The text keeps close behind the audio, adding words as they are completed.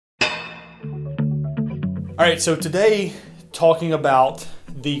All right, so today talking about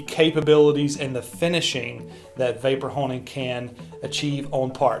the capabilities and the finishing that vapor honing can achieve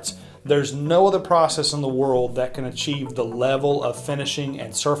on parts. There's no other process in the world that can achieve the level of finishing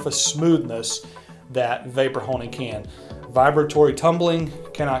and surface smoothness that vapor honing can. Vibratory tumbling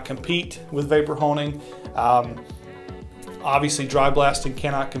cannot compete with vapor honing. Obviously dry blasting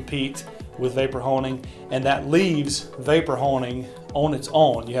cannot compete with vapor honing, and that leaves vapor honing on its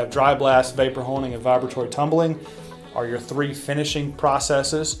own. You have dry blast, vapor honing, and vibratory tumbling are your three finishing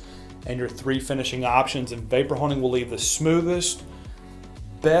processes and your three finishing options, and vapor honing will leave the smoothest,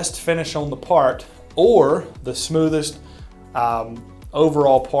 best finish on the part, or the smoothest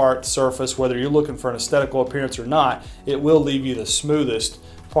overall part surface. Whether you're looking for an aesthetical appearance or not, it will leave you the smoothest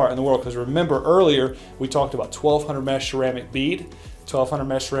part in the world. Because remember earlier we talked about 1200 mesh ceramic bead. 1200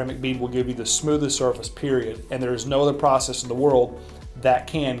 mesh ceramic bead will give you the smoothest surface, period, and there is no other process in the world that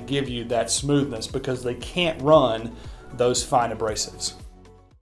can give you that smoothness, because they can't run those fine abrasives.